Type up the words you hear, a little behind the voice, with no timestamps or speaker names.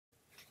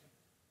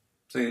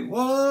Say,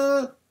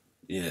 what?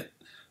 Yeah.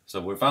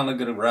 So we're finally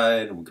going to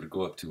ride. We're going to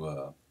go up to,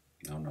 I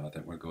don't know, I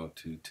think we're going to go up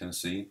to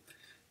Tennessee.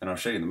 And I'll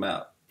show you the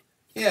map.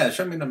 Yeah,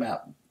 show me the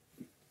map.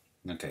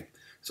 Okay.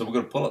 So we're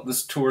going to pull up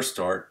this tour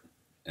start.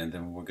 And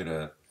then we're going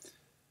to,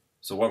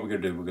 so what we're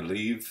going to do, we're going to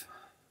leave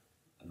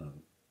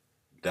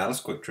Dallas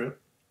Quick Trip,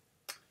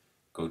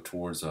 go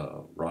towards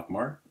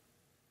Rockmart,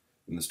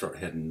 and then start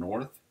heading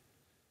north.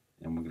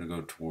 And we're going to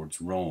go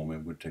towards Rome,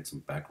 and we'll take some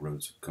back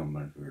roads to come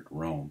over to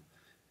Rome.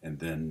 And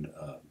then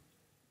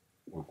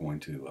we're going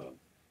to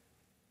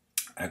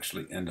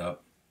actually end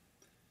up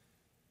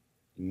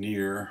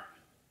near,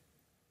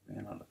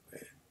 man, I look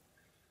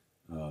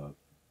bad,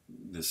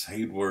 this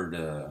Haywood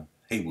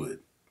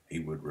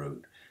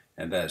Road.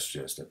 And that's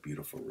just a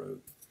beautiful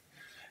road.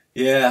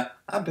 Yeah,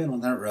 I've been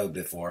on that road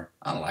before.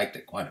 I liked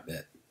it quite a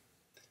bit.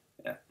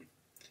 Yeah.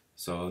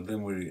 So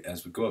then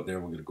as we go up there,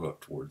 we're going to go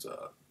up towards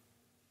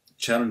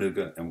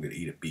Chattanooga, and we're going to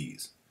eat at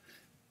Bees.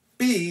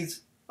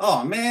 Bees?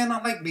 Oh man, I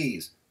like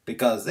Bees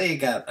because they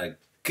got a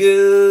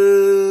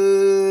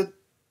good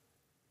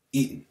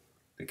eating.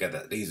 They got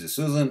that Daisy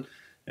Susan,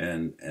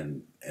 and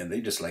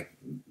they just like,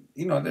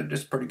 they're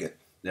just pretty good.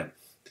 Yeah.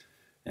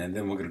 And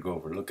then we're going to go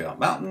over Lookout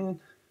Mountain,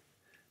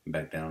 and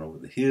back down over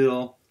the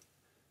hill,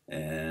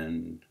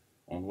 and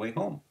on the way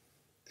home.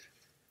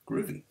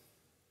 Groovy.